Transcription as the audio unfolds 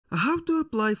How to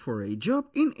apply for a job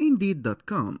in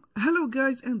Indeed.com. Hello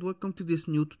guys and welcome to this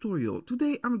new tutorial.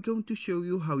 Today I'm going to show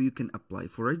you how you can apply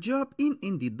for a job in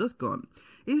Indeed.com.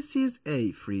 This is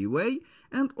a free way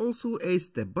and also a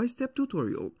step-by-step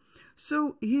tutorial.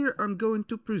 So here I'm going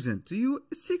to present to you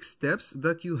 6 steps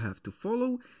that you have to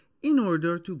follow in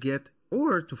order to get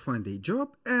or to find a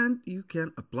job and you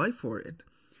can apply for it.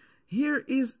 Here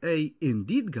is a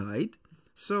Indeed guide.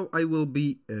 So I will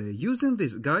be using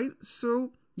this guide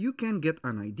so you can get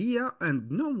an idea and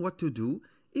know what to do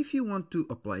if you want to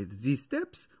apply these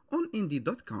steps on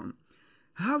Indeed.com.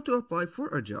 How to apply for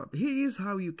a job. Here is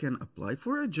how you can apply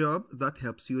for a job that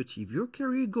helps you achieve your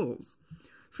career goals.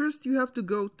 First, you have to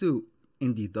go to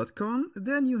Indeed.com,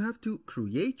 then you have to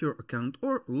create your account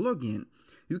or log in.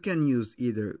 You can use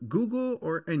either Google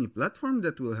or any platform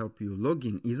that will help you log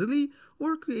in easily,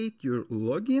 or create your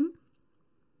login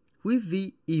with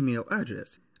the email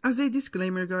address. As a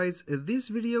disclaimer guys, this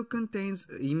video contains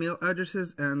email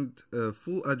addresses and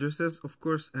full addresses of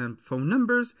course and phone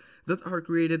numbers that are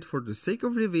created for the sake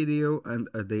of the video and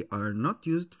they are not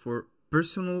used for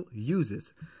personal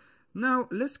uses. Now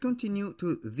let's continue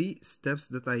to the steps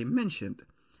that I mentioned.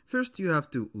 First you have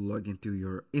to log into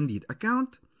your Indeed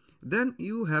account. Then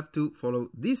you have to follow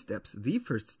these steps. The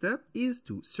first step is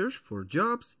to search for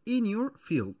jobs in your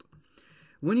field.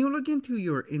 When you log into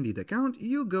your Indeed account,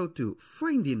 you go to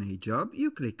Finding a Job,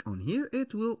 you click on here,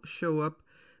 it will show up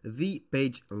the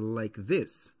page like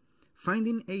this.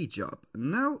 Finding a job.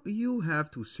 Now you have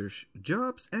to search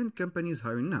jobs and companies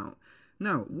hiring now.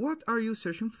 Now, what are you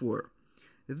searching for?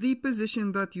 The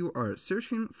position that you are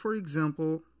searching, for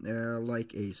example,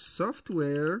 like a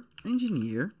software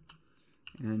engineer,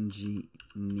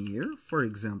 for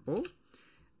example,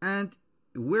 and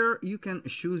where you can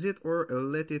choose it or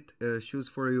let it choose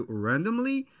for you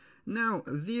randomly. Now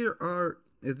there are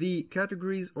the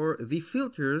categories or the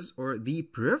filters or the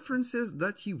preferences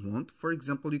that you want. For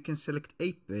example, you can select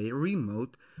a pay,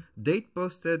 remote, date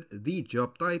posted, the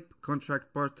job type,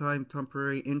 contract, part-time,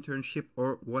 temporary, internship,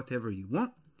 or whatever you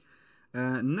want.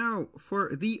 Now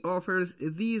for the offers,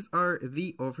 these are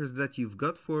the offers that you've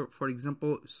got for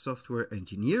example, software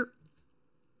engineer.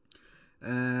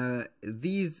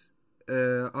 These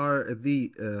are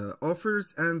the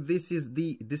offers, and this is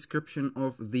the description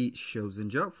of the chosen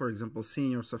job. For example,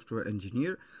 senior software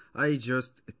engineer. I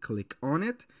just click on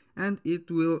it and it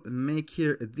will make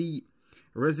here the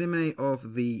resume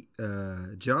of the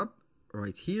job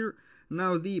right here.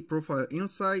 Now the profile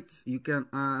insights, you can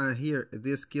here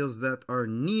the skills that are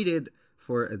needed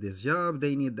for this job.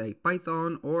 They need a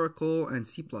Python, Oracle, and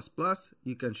C++.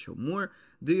 You can show more.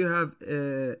 Do you have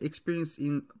experience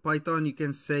in Python? You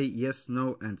can say yes,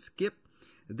 no, and skip.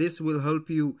 This will help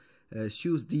you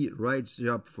choose the right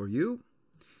job for you.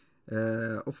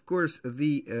 Of course,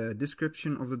 the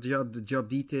description of the job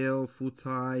detail,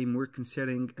 full-time, working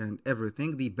setting, and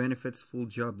everything. The benefits, full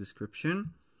job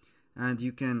description. And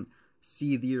you can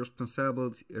see the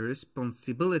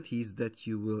responsibilities that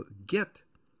you will get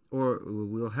or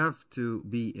will have to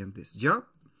be in this job.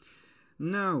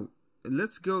 Now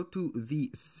let's go to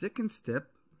the second step,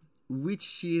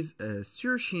 which is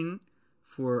searching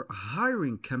for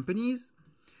hiring companies.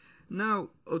 Now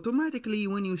automatically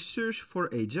when you search for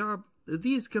a job,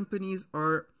 these companies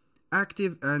are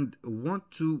active and want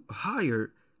to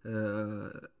hire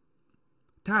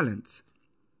talents.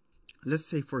 Let's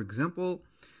say for example,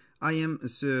 I am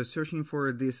searching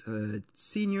for this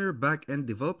senior back-end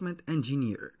development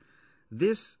engineer.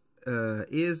 This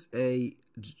is a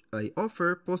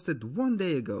offer posted 1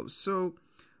 day ago, so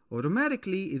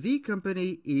automatically the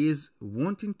company is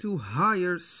wanting to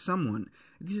hire someone.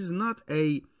 This is not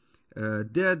a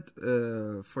dead,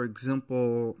 for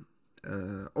example,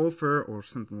 offer or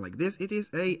something like this. It is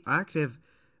a active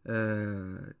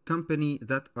company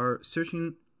that are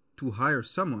searching to hire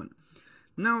someone.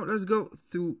 Now let's go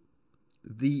to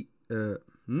the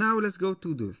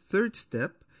third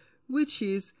step, which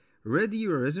is ready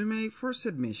your resume for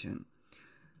submission.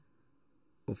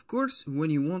 Of course, when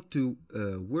you want to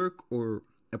work or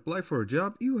apply for a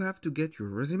job, you have to get your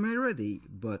resume ready.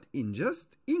 But in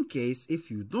case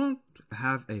if you don't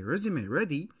have a resume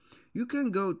ready, you can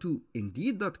go to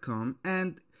Indeed.com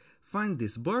and find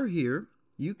this bar here.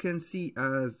 You can see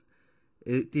as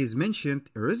it is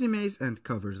mentioned resumes and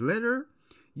covers letter.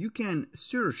 You can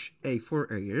search for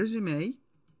a resume,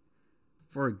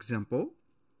 for example,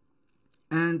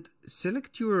 and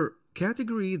select your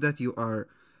category that you are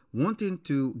wanting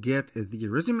to get the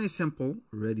resume sample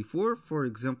ready for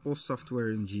example, software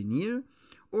engineer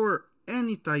or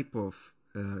any type of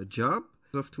job,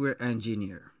 software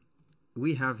engineer.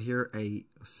 We have here a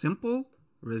simple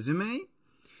resume.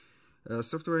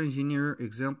 software engineer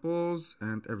examples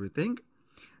and everything.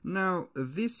 Now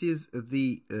this is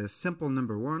the sample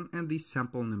number 1 and the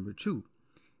sample number 2.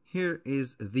 Here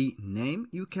is the name.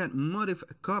 You can modify,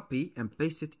 copy and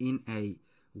paste it in a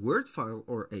Word file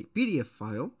or a PDF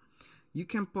file. You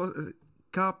can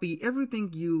copy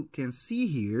everything you can see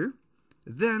here.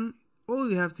 Then all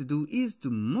you have to do is to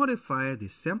modify the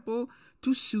sample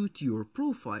to suit your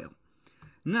profile.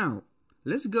 Now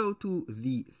let's go to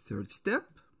the third step,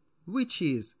 which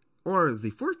is, or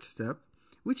the fourth step,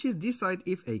 which is decide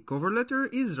if a cover letter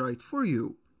is right for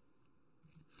you.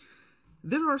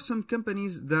 There are some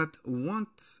companies that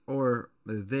want or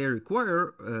they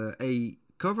require a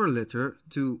cover letter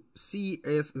to see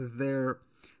if their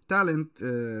talent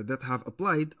that have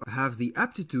applied have the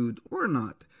aptitude or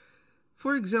not.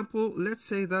 For example, let's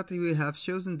say that we have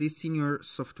chosen this senior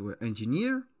software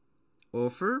engineer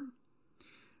offer.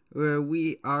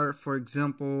 We are, for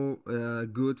example,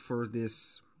 good for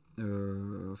this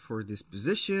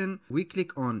position. We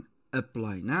click on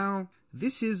apply now.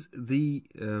 This is the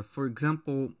for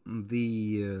example,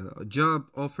 the job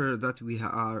offer that we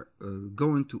are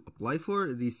going to apply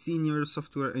for, the senior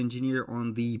software engineer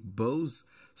on the Bose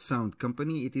sound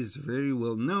company. It is very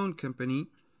well known company.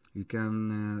 You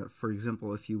can for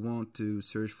example, if you want to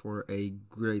search for a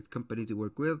great company to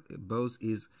work with, Bose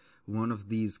is one of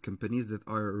these companies that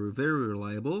are very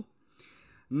reliable.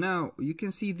 Now you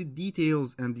can see the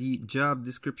details and the job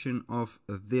description of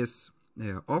this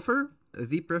offer,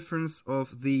 the preference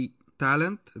of the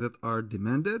talent that are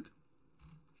demanded.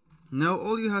 Now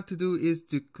all you have to do is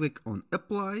to click on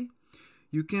apply.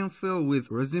 You can fill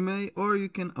with resume or you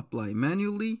can apply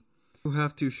manually. You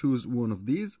have to choose one of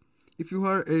these. If you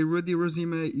are a ready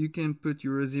resume, you can put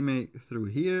your resume through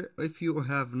here. If you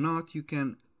have not, you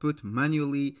can put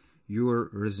manually your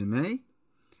resume.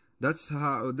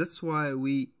 That's why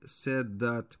we said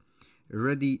that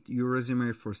ready your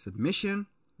resume for submission.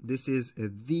 This is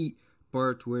the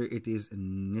part where it is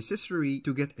necessary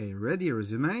to get a ready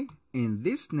resume. In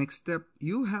this next step,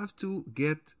 you have to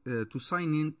get to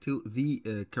sign in to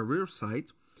the career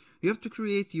site. You have to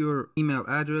create your email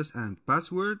address and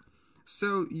password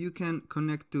so you can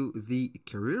connect to the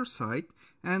career site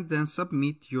and then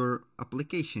submit your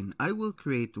application. I will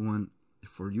create one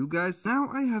for you guys. Now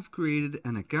I have created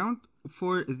an account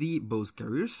for the Bose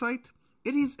career site.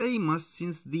 It is a must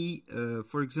since the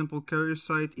for example, career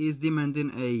site is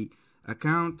demanding a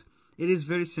account. It is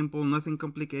very simple, nothing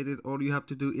complicated. All you have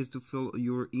to do is to fill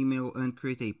your email and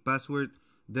create a password.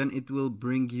 Then it will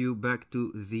bring you back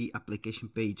to the application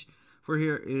page. For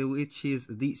here, which is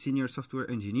the senior software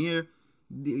engineer,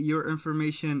 your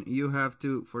information, you have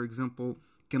to, for example,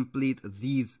 complete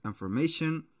these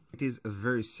information. It is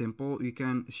very simple. You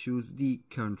can choose the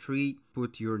country,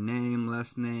 put your name,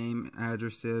 last name,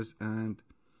 addresses, and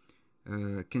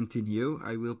continue.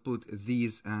 I will put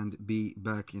these and be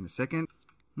back in a second.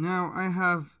 Now I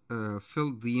have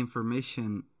filled the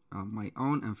information, my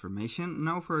own information.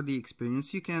 Now for the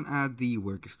experience, you can add the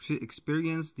work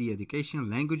experience, the education,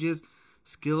 languages,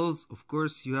 skills. Of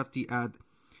course, you have to add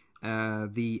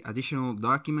the additional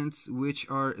documents, which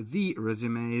are the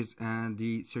resumes and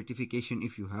the certification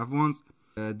if you have ones.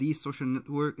 The social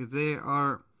network,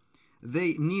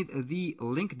 they need the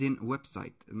LinkedIn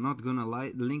website. I'm not gonna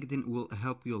lie, LinkedIn will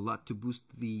help you a lot to boost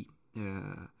the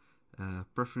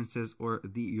preferences or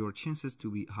your chances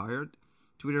to be hired.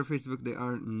 Twitter, Facebook, they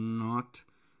are not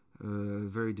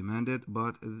very demanded,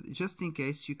 but just in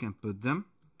case you can put them.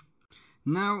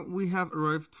 Now we have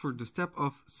arrived for the step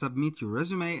of submit your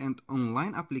resume and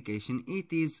online application.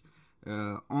 It is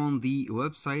on the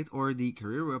website or the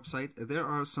career website. There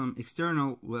are some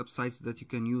external websites that you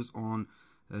can use on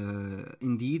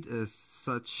Indeed,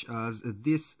 such as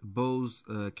this Bose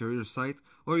career site,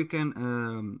 or you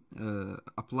can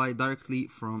apply directly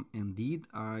from Indeed.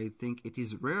 I think it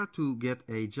is rare to get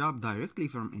a job directly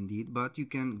from Indeed, but you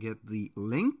can get the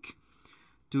link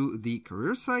to the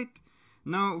career site.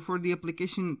 Now for the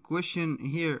application question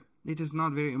here, it is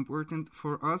not very important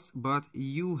for us, but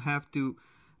you have to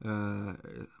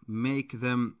make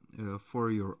them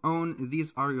for your own.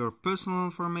 These are your personal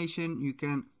information. You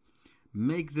can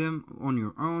make them on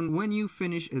your own. When you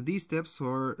finish these steps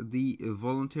for the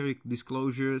voluntary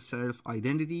disclosure,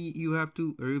 self-identity, you have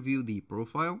to review the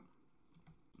profile.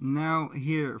 Now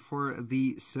here for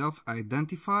the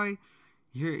self-identify,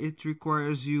 here it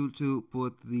requires you to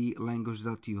put the language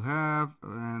that you have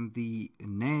and the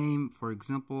name, for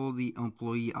example, the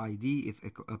employee ID if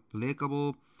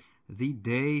applicable, the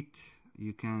date.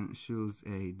 You can choose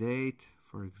a date,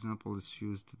 for example, let's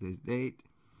choose today's date.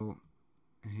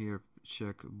 Here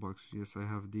check box, yes, I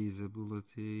have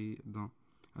disability.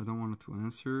 I don't want to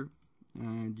answer.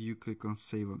 and you click on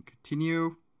save and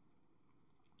continue.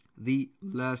 The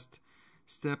last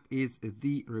step is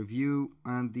the review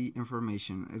and the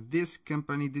information. This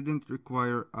company didn't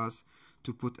require us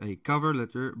to put a cover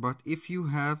letter, but if you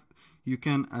have, you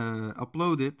can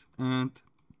upload it and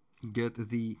get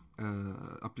the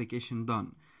application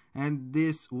done. And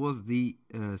this was the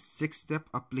 6-step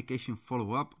application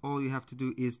follow-up. All you have to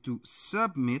do is to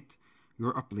submit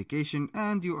your application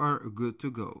and you are good to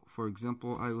go. For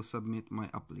example, I will submit my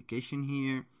application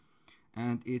here,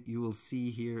 and you will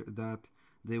see here that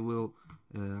they will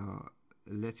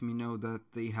let me know that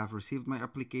they have received my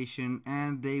application,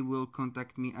 and they will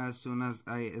contact me as soon as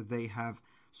they have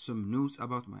some news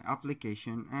about my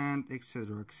application, and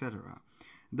etc, etc.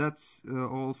 That's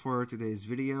all for today's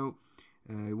video.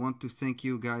 I want to thank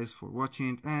you guys for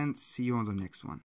watching, and see you on the next one.